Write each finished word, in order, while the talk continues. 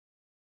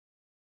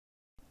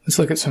Let's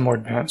look at some more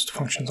advanced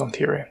functions on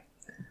TArray.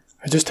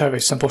 I just have a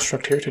simple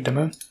struct here to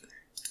demo.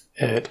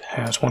 It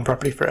has one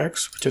property for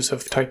x, which is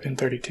of type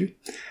int32,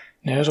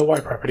 and it has a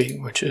y property,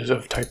 which is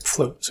of type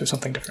float, so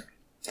something different.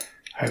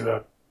 I have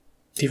a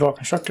default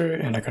constructor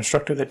and a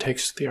constructor that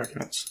takes the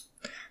arguments.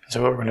 And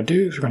so what we're going to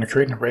do is we're going to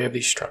create an array of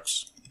these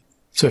structs.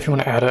 So if you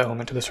want to add an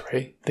element to this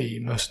array, the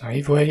most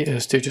naive way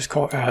is to just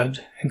call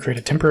add and create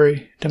a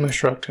temporary demo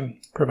struct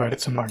and provide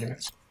it some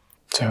arguments.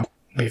 So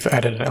we've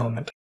added an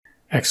element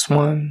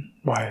x1,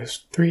 y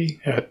is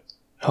 3 at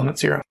element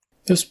 0.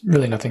 There's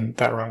really nothing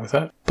that wrong with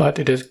that, but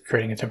it is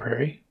creating a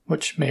temporary,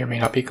 which may or may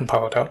not be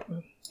compiled out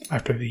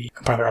after the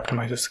compiler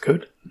optimizes the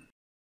code.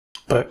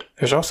 But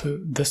there's also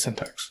this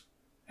syntax.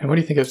 And what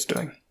do you think it's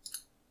doing?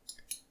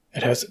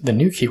 It has the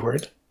new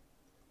keyword,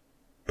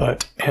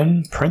 but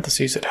in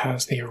parentheses it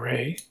has the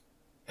array,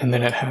 and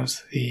then it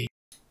has the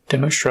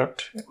demo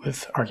struct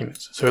with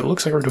arguments. So it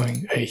looks like we're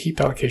doing a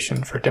heap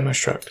allocation for demo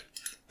struct,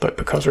 but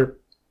because we're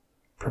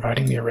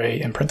providing the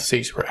array in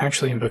parentheses, we're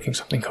actually invoking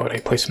something called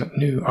a placement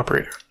new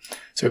operator.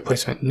 So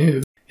placement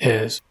new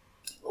is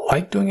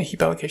like doing a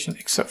heap allocation,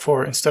 except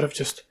for instead of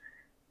just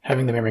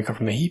having the memory come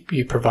from the heap,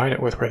 you provide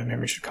it with where the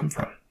memory should come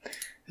from.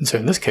 And so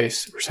in this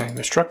case, we're saying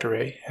the struct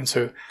array, and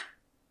so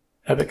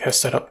Epic has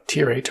set up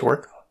TArray to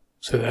work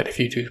so that if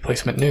you do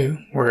placement new,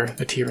 where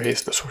the TArray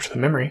is the source of the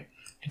memory,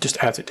 it just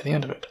adds it to the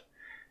end of it.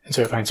 And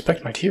so if I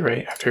inspect my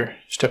TArray after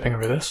stepping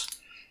over this,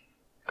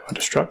 go into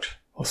struct,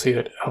 we'll see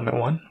that element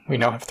 1, we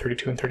now have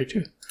 32 and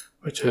 32,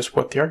 which is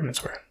what the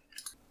arguments were.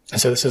 And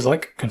so this is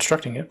like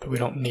constructing it, but we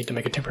don't need to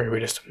make it temporary, we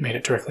just made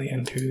it directly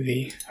into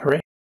the array.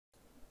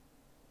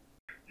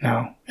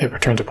 Now, it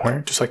returns a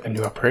pointer, just like the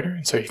new operator,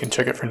 and so you can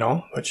check it for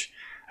null, which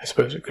I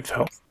suppose it could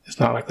fail. It's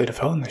not likely to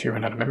fail unless you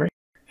run out of memory.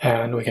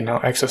 And we can now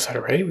access that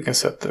array. We can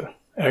set the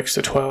x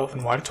to 12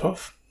 and y to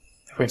 12.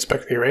 If we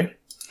inspect the array,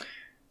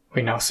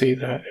 we now see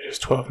that it is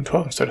 12 and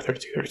 12 instead of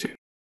 32, 32.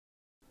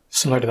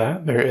 Similar to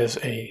that, there is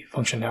a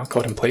function now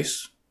called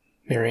Emplace,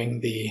 mirroring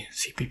the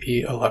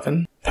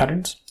CPP11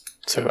 patterns.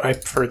 So I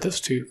prefer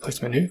this to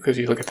placement new because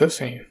you look at this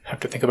and you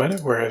have to think about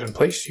it, whereas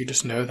Emplace, you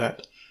just know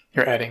that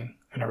you're adding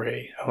an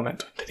array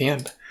element to the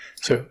end.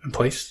 So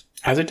Emplace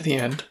adds it to the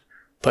end,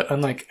 but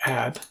unlike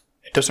add,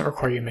 it doesn't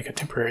require you to make a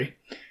temporary.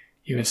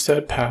 You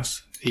instead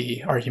pass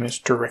the arguments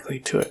directly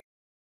to it.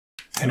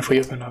 And if we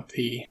open up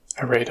the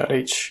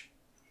array.h,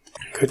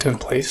 go to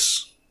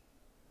Emplace,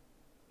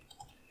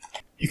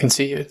 you can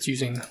see it's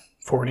using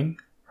forwarding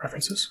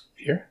references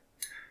here.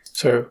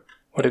 So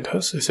what it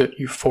does is that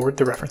you forward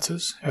the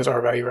references as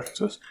R value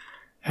references,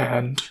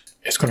 and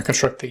it's going to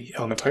construct the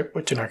element type,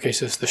 which in our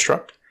case is the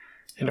struct,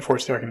 and it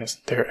forwards the arguments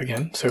there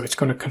again. So it's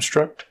going to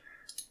construct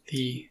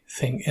the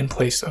thing in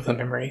place of the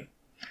memory.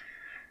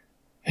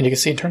 And you can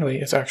see internally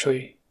it's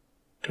actually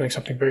doing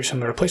something very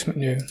similar to placement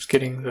new. It's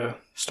getting the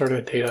start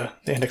of the data,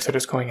 the index that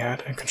it's going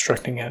at, and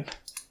constructing it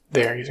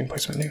there using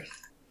placement new.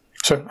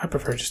 So I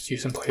prefer just to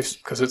use in place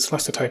because it's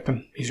less to type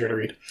and easier to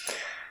read.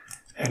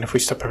 And if we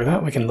step over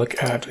that, we can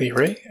look at the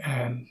array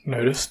and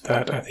notice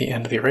that at the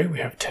end of the array we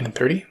have 10 and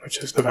 30, which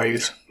is the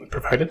values we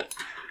provided.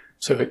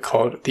 So it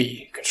called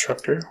the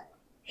constructor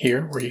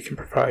here where you can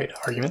provide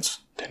arguments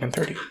 10 and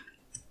 30.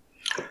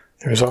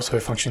 There is also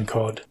a function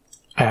called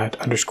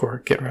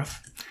add_getRef.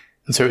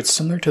 And so it's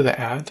similar to the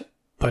add,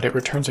 but it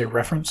returns a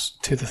reference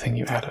to the thing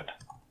you added.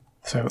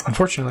 So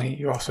unfortunately,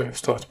 you also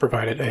still have to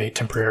provide it a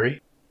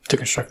temporary to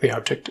construct the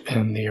object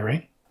in the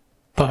array,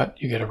 but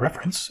you get a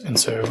reference. And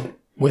so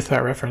with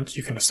that reference,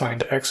 you can assign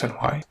to x and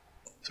y.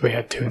 So we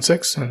had 2 and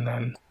 6, and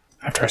then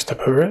after I step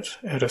over it,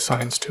 it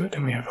assigns to it,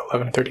 and we have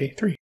 11 and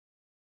 33.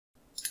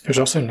 There's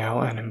also now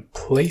an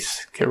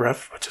Emplace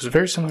getRef, which is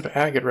very similar to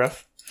add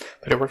getRef,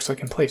 but it works like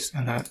Emplace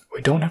in that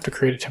we don't have to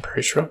create a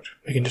temporary struct.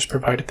 We can just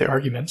provide it the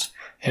arguments,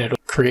 and it'll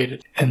create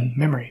it in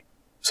memory.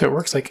 So it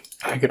works like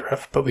add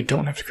getRef, but we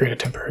don't have to create a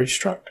temporary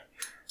struct.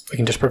 We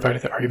can just provide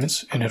it the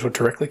arguments, and it will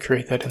directly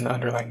create that in the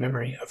underlying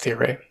memory of the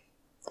array.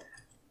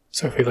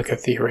 So if we look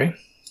at the array,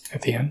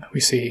 at the end,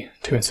 we see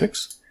 2 and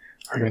 6,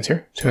 arguments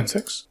here, 2 and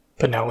 6,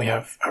 but now we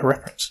have a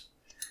reference.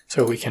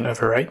 So we can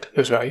overwrite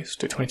those values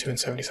to 22 and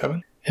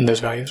 77, and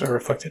those values are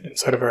reflected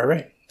inside of our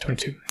array,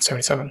 22 and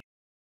 77.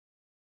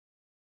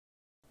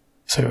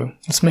 So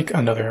let's make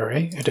another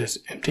array. It is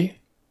empty.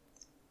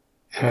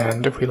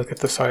 And if we look at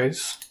the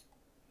size,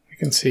 we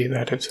can see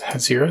that it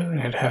has 0,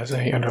 and it has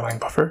an underlying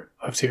buffer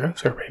of 0,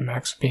 so array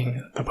max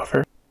being the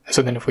buffer.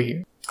 So then if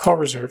we call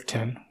reserve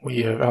 10,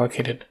 we have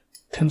allocated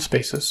 10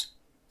 spaces.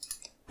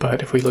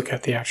 But if we look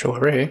at the actual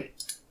array,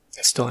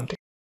 it's still empty.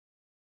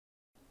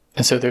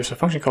 And so there's a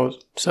function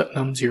called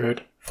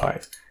SetNumZeroed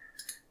 5.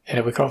 And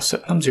if we call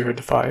SetNumZeroed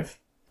to 5,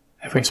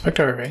 if we inspect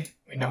our array,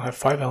 we now have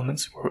 5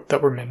 elements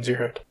that were mem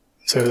zeroed.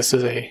 So this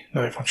is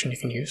another function you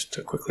can use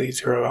to quickly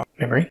zero out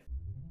memory.